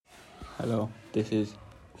Hello, this is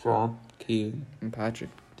Sean. Keelin. And Patrick.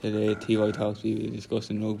 Today, TY Talks will be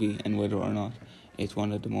discussing rugby and whether or not it's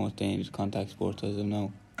one of the most dangerous contact sports as of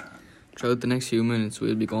now. Throughout the next few minutes,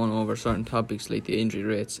 we'll be going over certain topics like the injury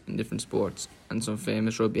rates in different sports and some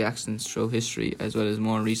famous rugby accidents throughout history, as well as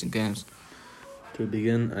more recent games. To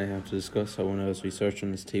begin, I have to discuss how when I was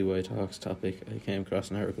researching this TY Talks topic, I came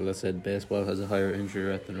across an article that said baseball has a higher injury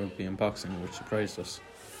rate than rugby and boxing, which surprised us.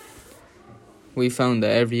 We found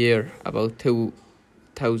that every year about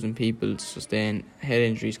 2,000 people sustain head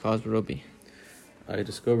injuries caused by rugby. I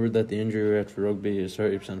discovered that the injury rate for rugby is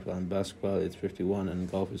 30%, while in basketball it's 51% and in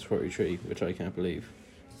golf is 43%, which I can't believe.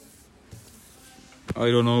 I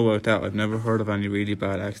don't know about that. I've never heard of any really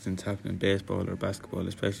bad accidents happening in baseball or basketball,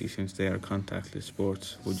 especially since they are contactless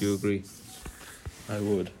sports. Would you agree? I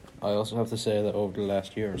would. I also have to say that over the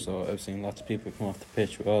last year or so, I've seen lots of people come off the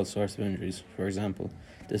pitch with all sorts of injuries. For example,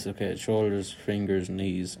 dislocated shoulders, fingers,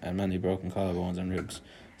 knees, and many broken collarbones and ribs.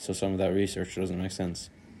 So some of that research doesn't make sense.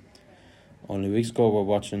 Only weeks ago, we were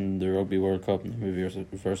watching the Rugby World Cup in the Namibia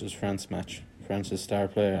versus France match. France's star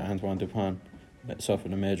player, Antoine Dupont,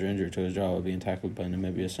 suffered a major injury to his jaw while being tackled by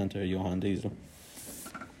Namibia centre Johan Diesel.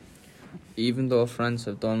 Even though France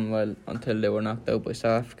have done well until they were knocked out by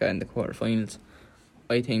South Africa in the quarterfinals,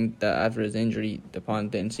 I think that after his injury,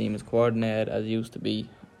 Dupont didn't seem as coordinated as he used to be,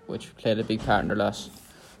 which played a big part in their loss.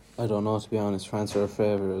 I don't know, to be honest. France are a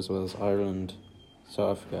favourite, as well as Ireland,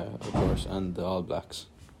 South Africa, of course, and the All Blacks.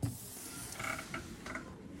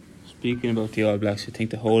 Speaking about the All Blacks, I think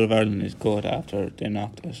the whole of Ireland is good after they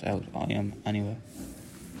knocked us out. I am, anyway.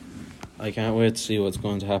 I can't wait to see what's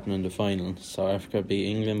going to happen in the final. South Africa beat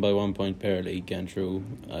England by 1 point barely, getting through.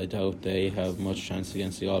 I doubt they have much chance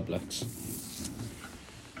against the All Blacks.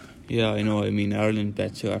 Yeah, I know. I mean, Ireland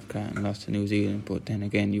beat South Africa and lost to New Zealand, but then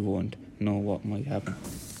again, you won't know what might happen.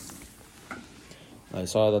 I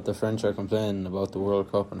saw that the French are complaining about the World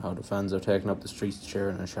Cup and how the fans are taking up the streets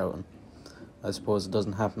cheering and shouting. I suppose it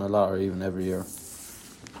doesn't happen a lot or even every year.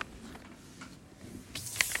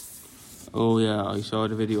 Oh yeah, I saw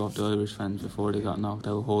the video of the Irish fans before they got knocked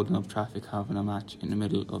out holding up traffic having a match in the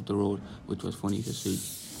middle of the road, which was funny to see.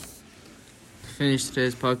 To finish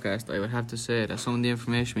today's podcast, I would have to say that some of the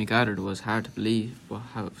information we gathered was hard to believe, but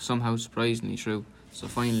somehow surprisingly true. So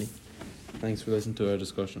finally, Thanks for listening to our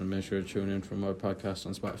discussion, and make sure to tune in for more podcasts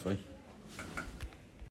on Spotify.